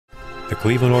The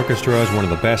Cleveland Orchestra is one of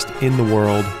the best in the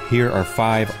world. Here are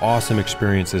 5 awesome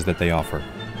experiences that they offer.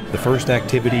 The first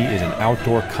activity is an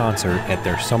outdoor concert at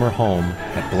their summer home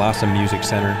at Blossom Music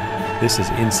Center. This is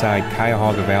inside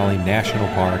Cuyahoga Valley National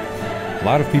Park. A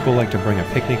lot of people like to bring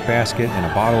a picnic basket and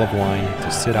a bottle of wine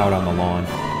to sit out on the lawn.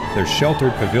 There's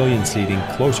sheltered pavilion seating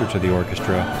closer to the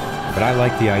orchestra, but I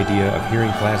like the idea of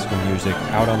hearing classical music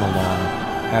out on the lawn,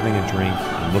 having a drink,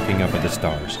 and looking up at the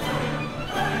stars.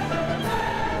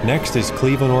 Next is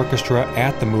Cleveland Orchestra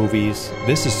at the movies.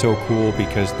 This is so cool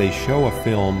because they show a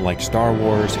film like Star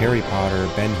Wars, Harry Potter,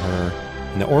 Ben-Hur,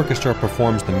 and the orchestra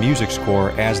performs the music score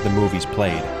as the movie's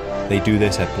played. They do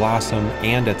this at Blossom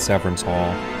and at Severance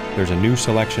Hall. There's a new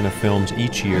selection of films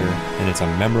each year, and it's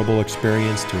a memorable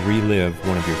experience to relive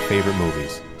one of your favorite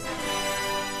movies.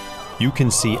 You can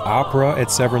see opera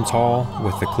at Severance Hall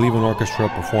with the Cleveland Orchestra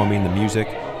performing the music.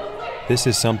 This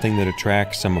is something that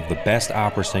attracts some of the best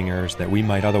opera singers that we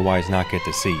might otherwise not get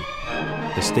to see.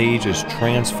 The stage is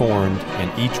transformed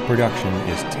and each production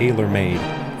is tailor-made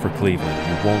for Cleveland.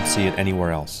 You won't see it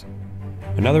anywhere else.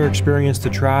 Another experience to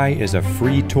try is a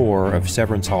free tour of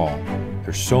Severance Hall.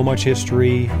 There's so much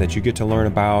history that you get to learn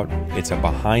about. It's a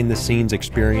behind-the-scenes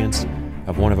experience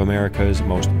of one of America's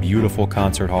most beautiful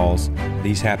concert halls.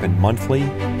 These happen monthly,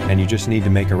 and you just need to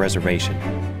make a reservation.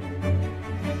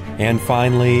 And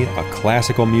finally, a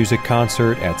classical music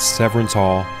concert at Severance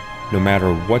Hall. No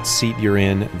matter what seat you're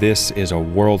in, this is a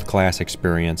world-class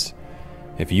experience.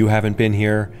 If you haven't been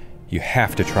here, you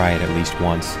have to try it at least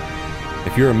once.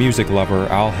 If you're a music lover,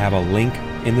 I'll have a link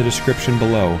in the description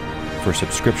below for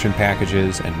subscription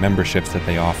packages and memberships that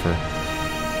they offer.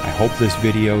 I hope this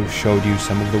video showed you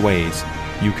some of the ways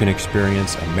you can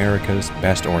experience America's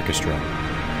best orchestra.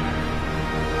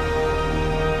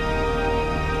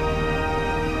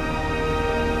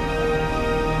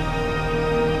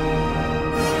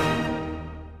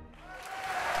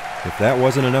 If that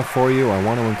wasn't enough for you, I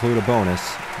want to include a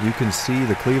bonus. You can see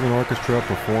the Cleveland Orchestra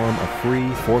perform a free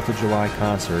 4th of July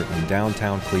concert in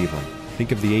downtown Cleveland.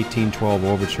 Think of the 1812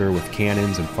 overture with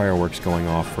cannons and fireworks going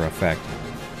off for effect.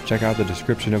 Check out the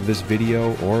description of this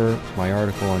video or my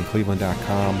article on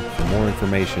cleveland.com for more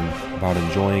information about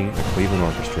enjoying the Cleveland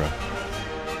Orchestra.